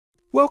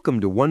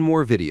Welcome to one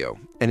more video,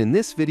 and in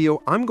this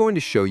video I'm going to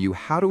show you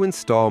how to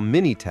install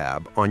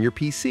Minitab on your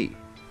PC.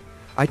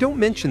 I don't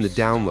mention the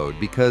download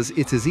because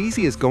it's as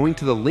easy as going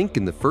to the link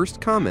in the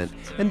first comment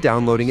and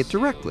downloading it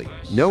directly.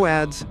 No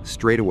ads,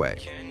 straight away.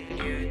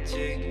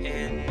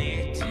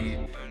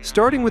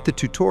 Starting with the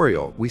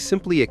tutorial, we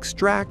simply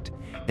extract,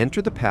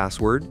 enter the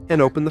password,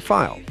 and open the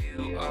file.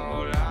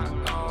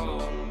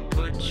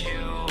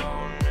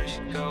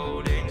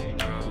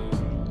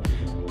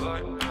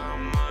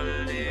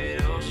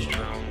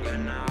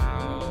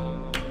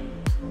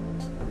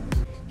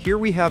 Here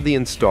we have the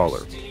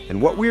installer,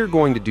 and what we are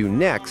going to do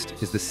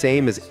next is the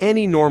same as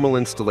any normal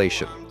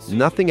installation,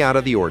 nothing out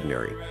of the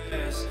ordinary.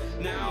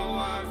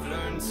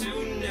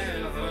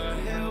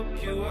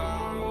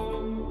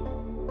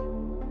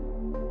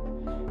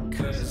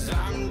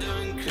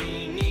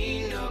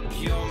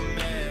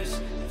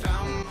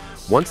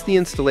 Once the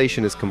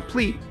installation is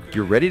complete,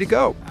 you're ready to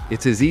go.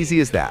 It's as easy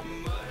as that.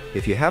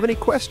 If you have any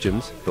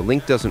questions, the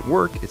link doesn't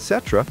work,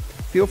 etc.,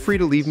 feel free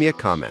to leave me a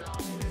comment.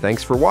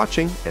 Thanks for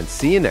watching, and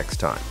see you next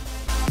time.